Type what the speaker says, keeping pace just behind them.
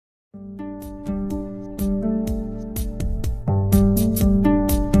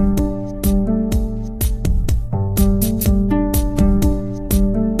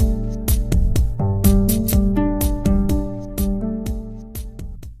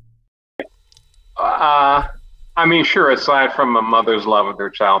I mean, sure, aside from a mother's love of their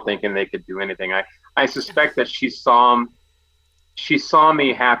child, thinking they could do anything, I suspect that she saw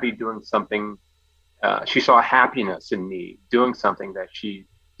me happy doing something. She saw happiness in me doing something that she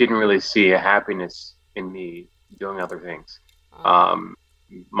didn't really see a happiness in me doing other things. Um,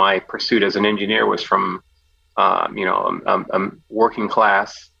 my pursuit as an engineer was from, a working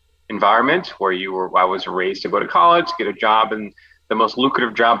class environment where I was raised to go to college, get a job, and the most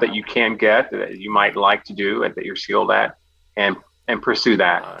lucrative job that you can get that you might like to do and that you're skilled at, and pursue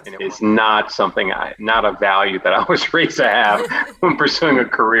that. And it's not not a value that I was raised to have when pursuing a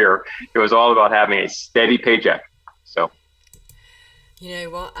career. It was all about having a steady paycheck. So, you know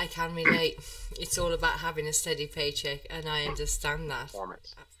what? I can relate. It's all about having a steady paycheck, and I understand that.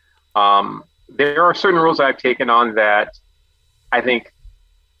 Performance. There are certain roles I've taken on that I think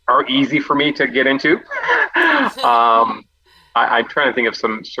are easy for me to get into. I'm trying to think of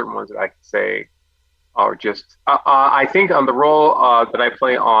some certain ones that I could say are just. I think on the role that I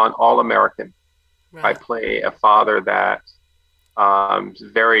play on All American, right. I play a father that is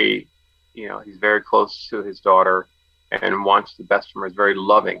very, he's very close to his daughter and wants the best from her. Is very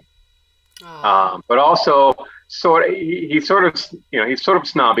loving, but also he's sort of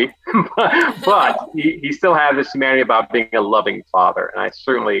snobby, but he still has this humanity about being a loving father, and I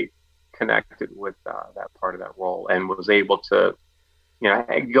certainly connected with that part of that role and was able to,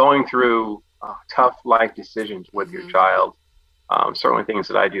 going through tough life decisions with your child, certainly things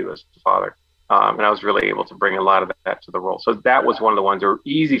that I do as a father. And I was really able to bring a lot of that to the role. So that was one of the ones that were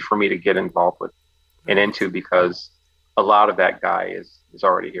easy for me to get involved with and into because a lot of that guy is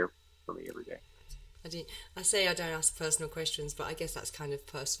already here for me every day. I say I don't ask personal questions, but I guess that's kind of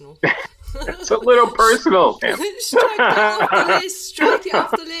personal. It's a little personal. Strike it off the list. Strike it off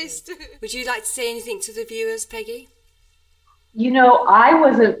the list. Would you like to say anything to the viewers, Peggy? I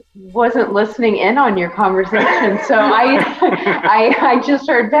wasn't listening in on your conversation, so I just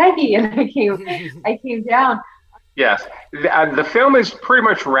heard Peggy, and I came down. Yes, the film is pretty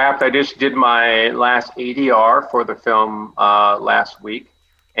much wrapped. I just did my last ADR for the film last week.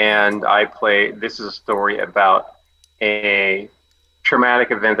 And this is a story about a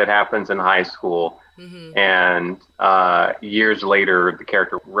traumatic event that happens in high school. Mm-hmm. And years later, the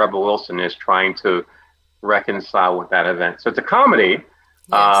character Rebel Wilson is trying to reconcile with that event. So it's a comedy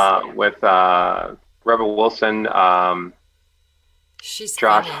with Rebel Wilson, She's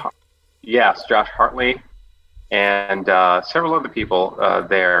Josh, funny. Yes, Josh Hartley, and several other people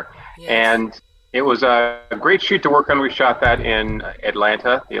there. Yes. And it was a great shoot to work on. We shot that in the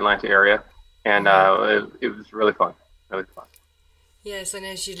Atlanta area, and it was really fun, really fun. Yes, and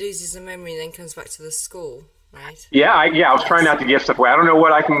as she loses her memory, then comes back to the school, right? Yeah, I was trying not to give stuff away. I don't know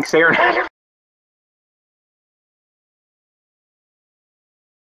what I can say or not.